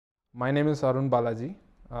My name is Arun Balaji.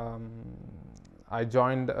 Um, I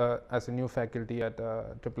joined as a new faculty at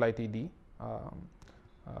IIITD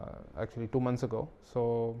actually 2 months ago.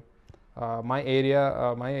 So my area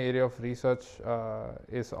of research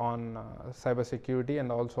is on cybersecurity and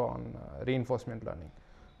also on reinforcement learning.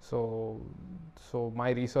 So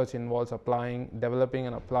my research involves developing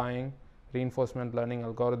and applying reinforcement learning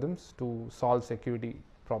algorithms to solve security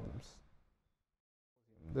problems.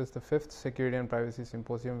 This is the 5th Security and Privacy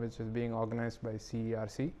Symposium, which is being organized by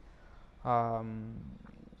CERC.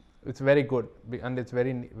 It's very good and it's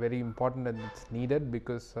very important and it's needed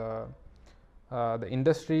because the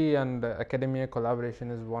industry and academia collaboration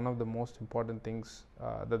is one of the most important things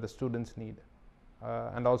that the students need.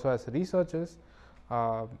 And also as researchers,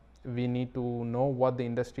 we need to know what the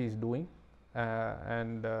industry is doing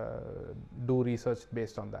and do research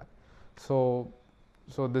based on that. So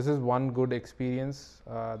this is one good experience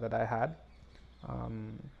that I had.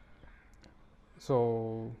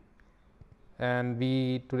 And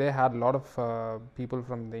we today had a lot of people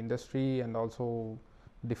from the industry and also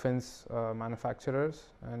defense manufacturers,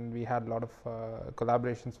 and we had a lot of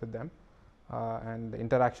collaborations with them and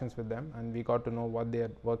interactions with them, and we got to know what they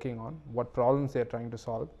are working on, what problems they are trying to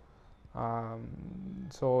solve.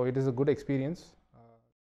 So it is a good experience.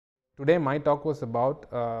 Today my talk was about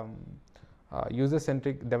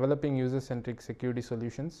developing user-centric security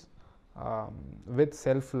solutions with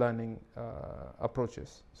self-learning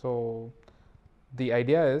approaches. So the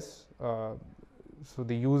idea is, so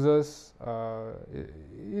the users,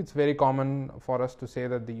 it's very common for us to say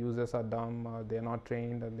that the users are dumb, they are not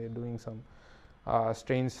trained, and they're doing some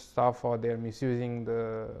strange stuff, or they're misusing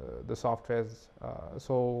the softwares.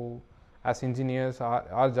 So as engineers,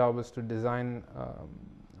 our job is to design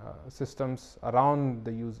systems around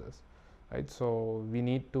the users. Right, so we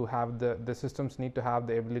need to have the systems need to have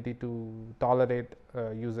the ability to tolerate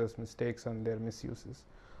users' mistakes and their misuses.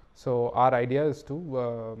 So our idea is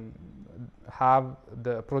to have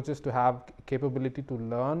the approaches to have capability to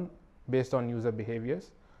learn based on user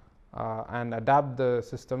behaviors and adapt the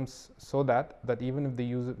systems so that even if the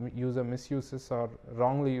user misuses or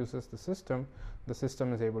wrongly uses the system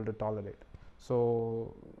is able to tolerate.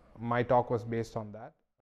 So my talk was based on that.